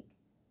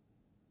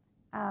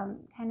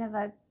kind of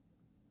a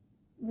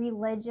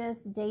religious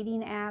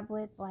dating app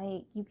with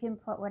you can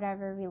put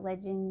whatever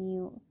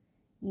religion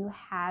you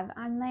have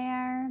on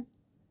there.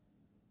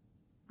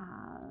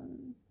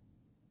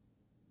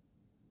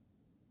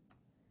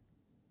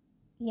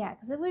 Yeah,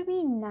 because it would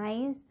be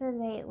nice to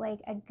date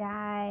a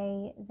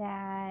guy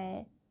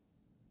that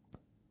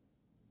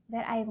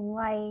I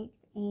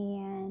liked,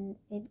 and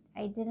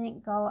I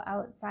didn't go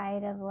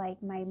outside of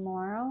my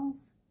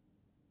morals.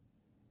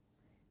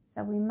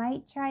 So we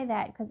might try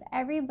that, because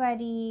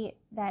everybody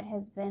that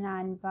has been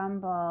on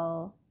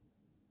Bumble,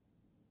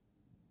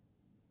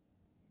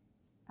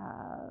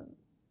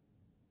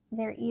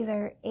 they're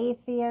either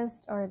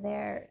atheist or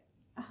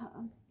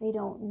they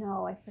don't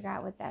know. I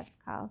forgot what that's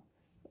called.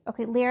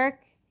 Okay, lyric?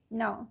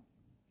 No.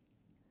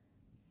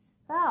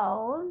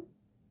 So,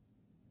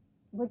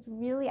 which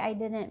really I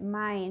didn't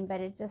mind,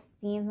 but it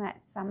just seemed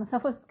that some of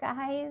those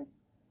guys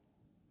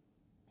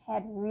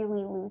had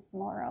really loose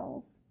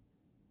morals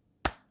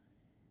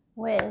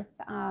with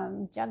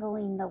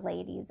juggling the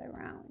ladies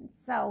around.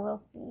 So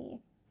we'll see.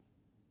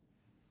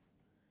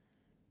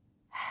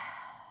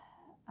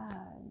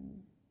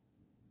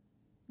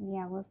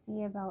 Yeah, we'll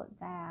see about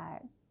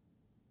that.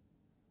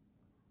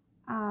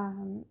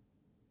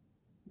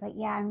 But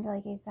yeah,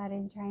 like I said,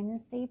 I'm trying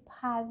to stay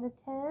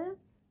positive.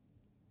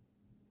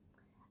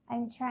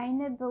 I'm trying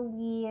to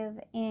believe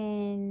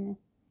in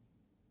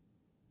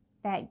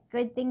that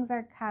good things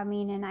are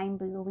coming, and I'm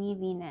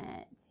believing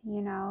it.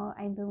 You know,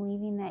 I'm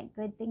believing that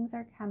good things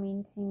are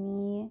coming to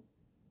me.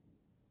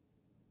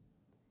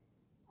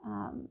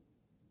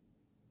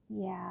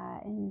 Yeah,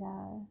 and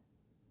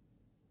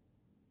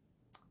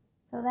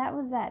so that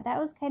was that. That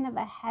was kind of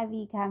a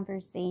heavy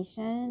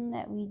conversation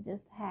that we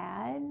just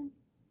had.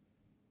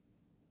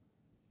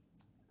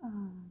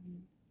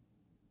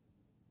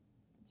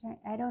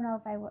 I don't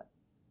know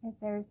if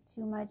there's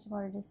too much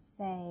more to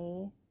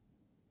say,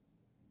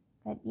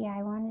 but yeah,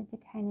 I wanted to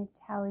kind of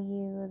tell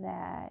you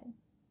that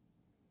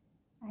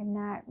I'm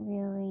not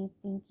really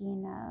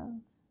thinking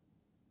of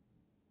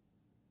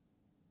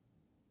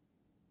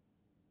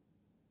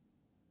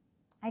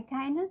I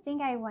kind of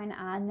think I went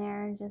on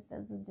there just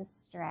as a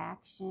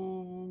distraction,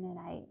 and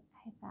I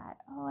thought,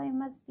 oh, I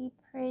must be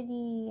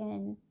pretty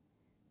and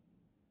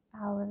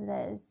all of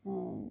this,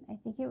 and I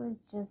think it was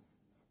just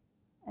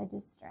a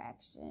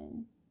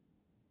distraction.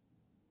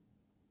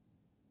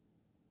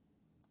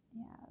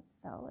 Yeah,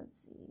 so let's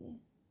see.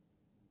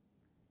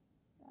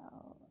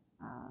 So,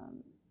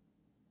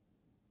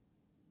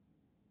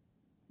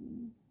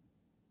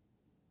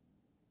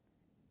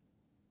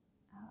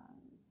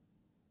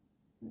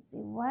 let's see,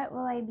 what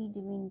will I be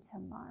doing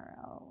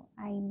tomorrow?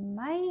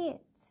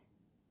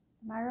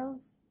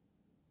 Tomorrow's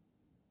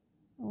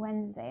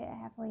Wednesday,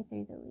 halfway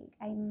through the week.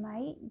 I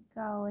might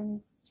go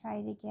and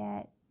try to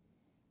get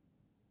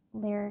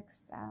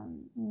Lyric's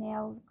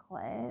nails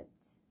clipped.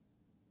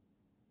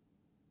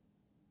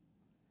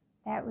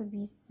 That would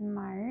be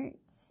smart.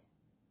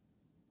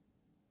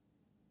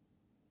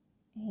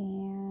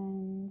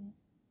 And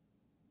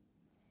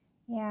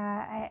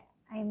yeah,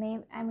 I'm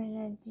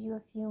gonna do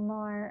a few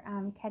more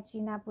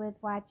catching up with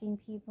watching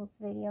people's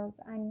videos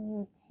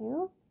on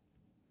YouTube.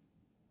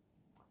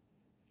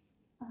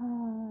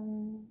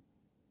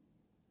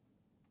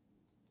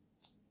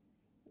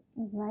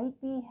 It might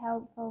be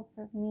helpful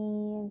for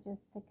me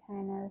just to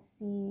kind of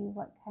see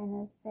what kind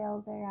of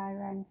sales there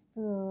are on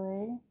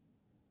food.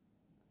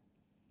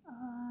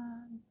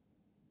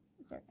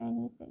 Is there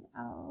anything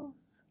else?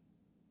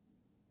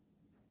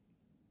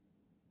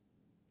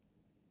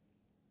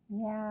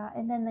 Yeah,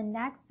 and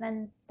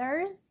then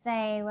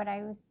Thursday, what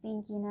I was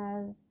thinking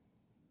of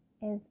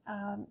is,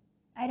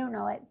 I don't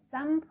know, at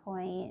some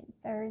point,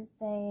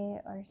 Thursday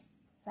or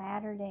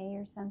Saturday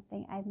or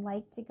something, I'd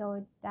like to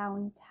go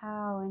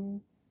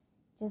downtown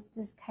just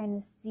to kind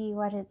of see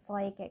what it's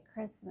like at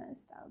Christmas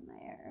down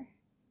there.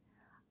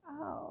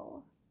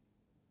 Oh.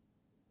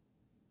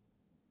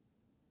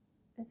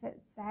 If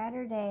it's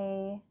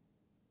Saturday,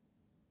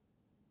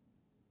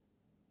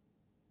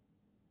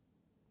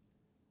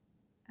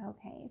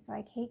 okay, so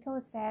I can't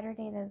go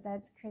Saturday,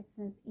 that's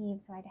Christmas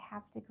Eve, so I'd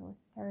have to go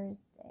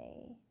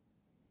Thursday.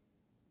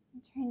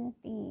 I'm trying to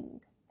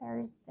think.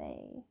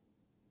 Thursday.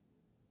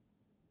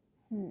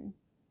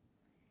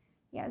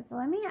 Yeah, so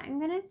I'm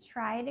gonna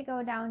try to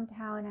go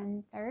downtown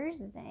on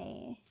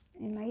Thursday.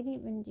 I might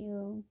even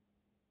do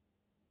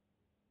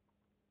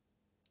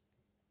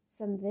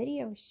some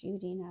video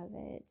shooting of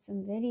it,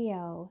 some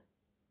video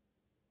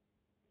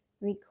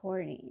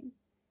recording.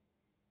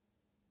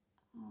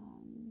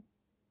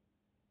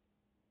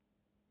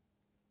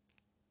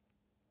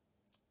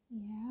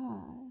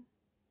 Yeah,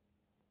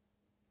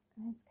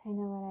 that's kind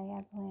of what I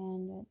have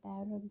planned, but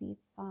that would be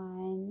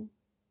fun.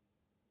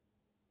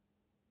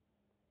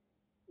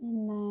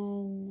 And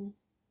then,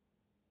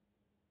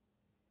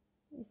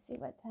 let's see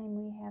what time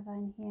we have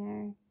on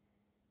here.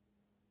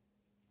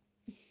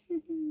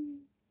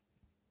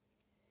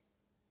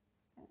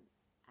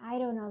 I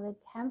don't know, the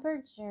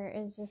temperature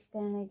is just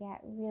gonna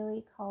get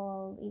really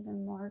cold,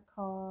 even more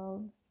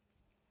cold.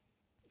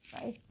 So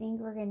I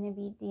think we're gonna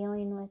be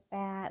dealing with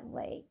that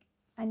like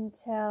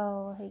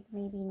until like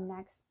maybe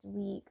next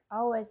week.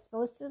 Oh, it's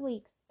supposed to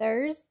be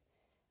Thursday.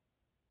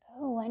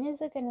 Oh, when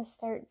is it gonna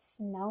start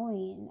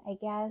snowing? I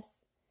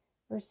guess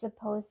we're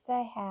supposed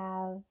to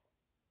have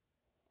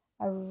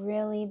a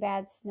really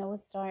bad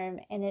snowstorm,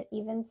 and it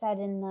even said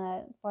in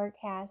the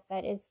forecast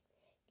that it's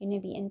going to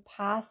be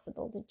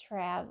impossible to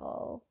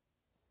travel.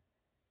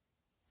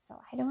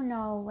 So I don't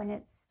know when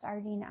it's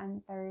starting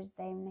on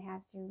Thursday. I'm going to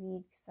have to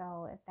read.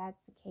 So if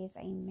that's the case,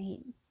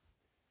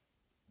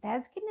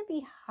 that's going to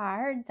be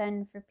hard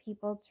then for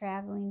people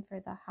traveling for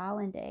the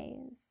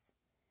holidays.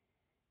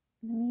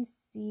 Let me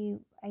see.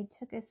 I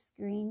took a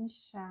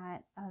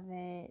screenshot of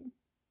it.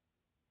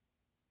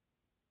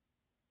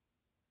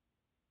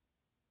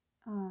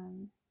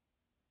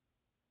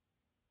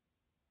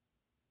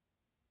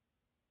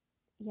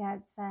 Yeah,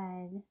 it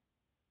said,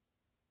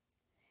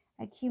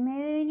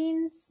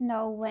 Accumulating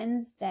snow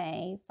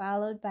Wednesday,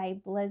 followed by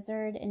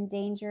blizzard and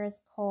dangerous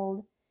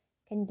cold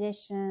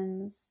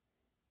conditions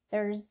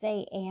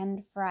Thursday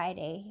and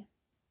Friday.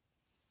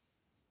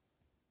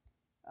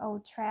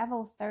 Oh,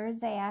 travel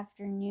Thursday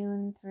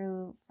afternoon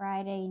through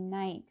Friday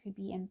night could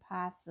be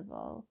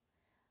impossible.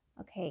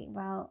 Okay,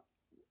 well,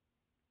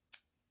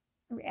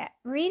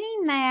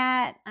 reading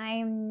that,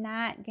 I'm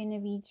not going to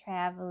be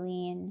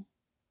traveling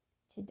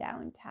to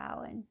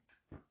downtown.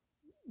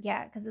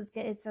 Yeah, because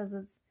it says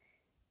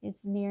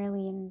it's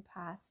nearly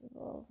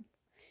impossible.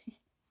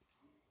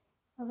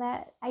 Well,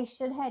 that I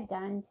should have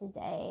done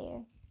today,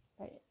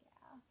 but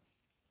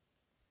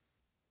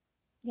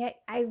yeah,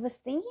 I was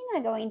thinking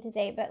of going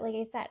today, but like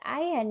I said, I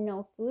had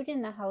no food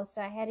in the house,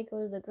 so I had to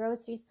go to the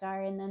grocery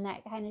store, and then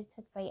that kind of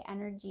took my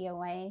energy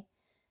away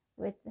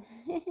with.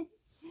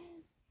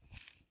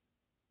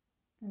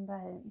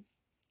 But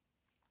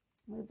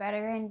we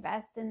better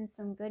invest in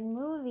some good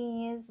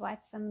movies,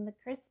 watch some of the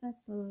Christmas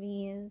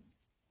movies.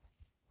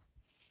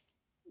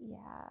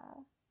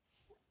 Yeah.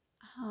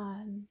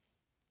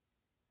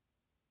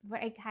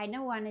 What I kind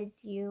of want to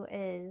do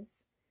is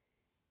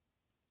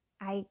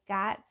I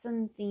got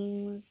some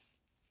things.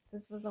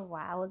 This was a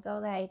while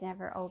ago that I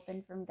never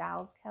opened from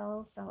Dolls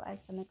Kill. So as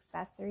some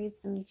accessories,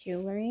 some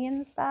jewelry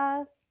and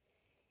stuff.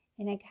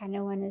 And I kind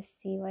of want to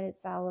see what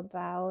it's all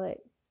about.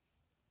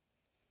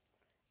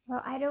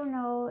 Well, I don't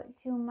know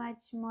too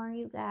much more,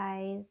 you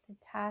guys, to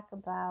talk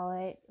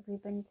about.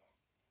 We've been...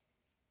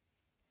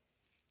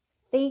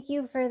 Thank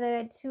you for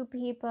the 2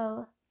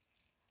 people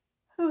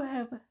who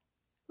have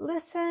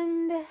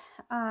listened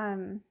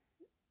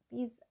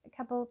these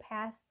couple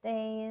past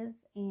days.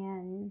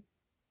 And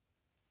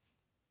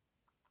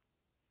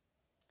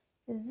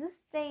is this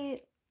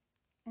day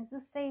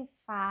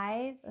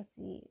 5? Let's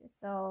see.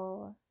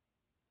 So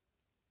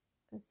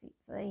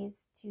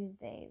today's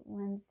Tuesday,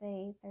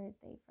 Wednesday,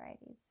 Thursday,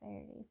 Friday,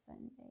 Saturday,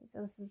 Sunday.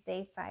 So this is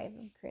day 5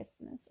 of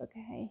Christmas.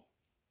 Okay.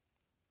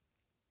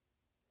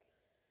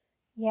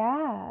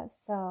 Yeah.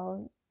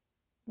 So,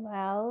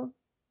 well,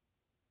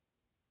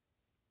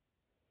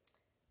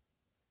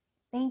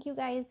 thank you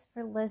guys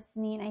for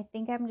listening. I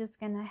think I'm just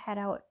going to head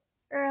out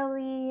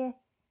early,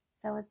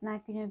 so it's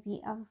not going to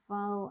be a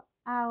full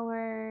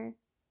hour.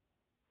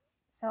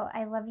 So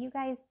I love you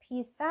guys.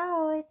 Peace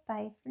out.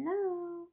 Bye for now.